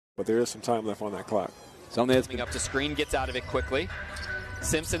but there is some time left on that clock. Something that's coming up to screen, gets out of it quickly.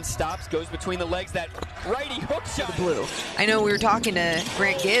 Simpson stops, goes between the legs, that righty hook shot. Blue. I know we were talking to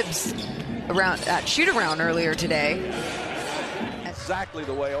Grant Gibbs around at shoot-around earlier today. Exactly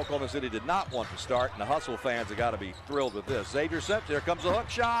the way Oklahoma City did not want to start, and the Hustle fans have got to be thrilled with this. Zavier Simpson, here comes a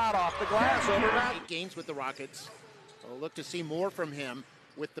hook shot off the glass over that. 8 games with the Rockets. We'll look to see more from him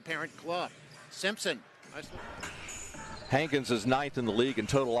with the parent club. Simpson. Hankins is 9th in the league in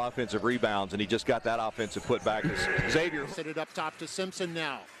total offensive rebounds, and he just got that offensive put back. Zavier Set it up top to Simpson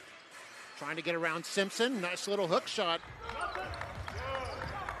now. Trying to get around Simpson. Nice little hook shot.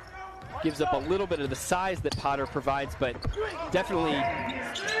 Gives up a little bit of the size that Potter provides, but definitely.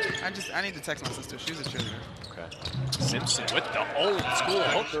 I need to text my sister. She's a cheerleader. Okay. Simpson with the old school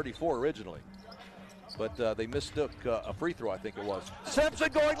hook. 34 originally. But they mistook a free throw, I think it was.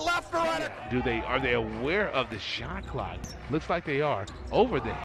 Simpson going left to right. Are they aware of the shot clock? Looks like they are. Over the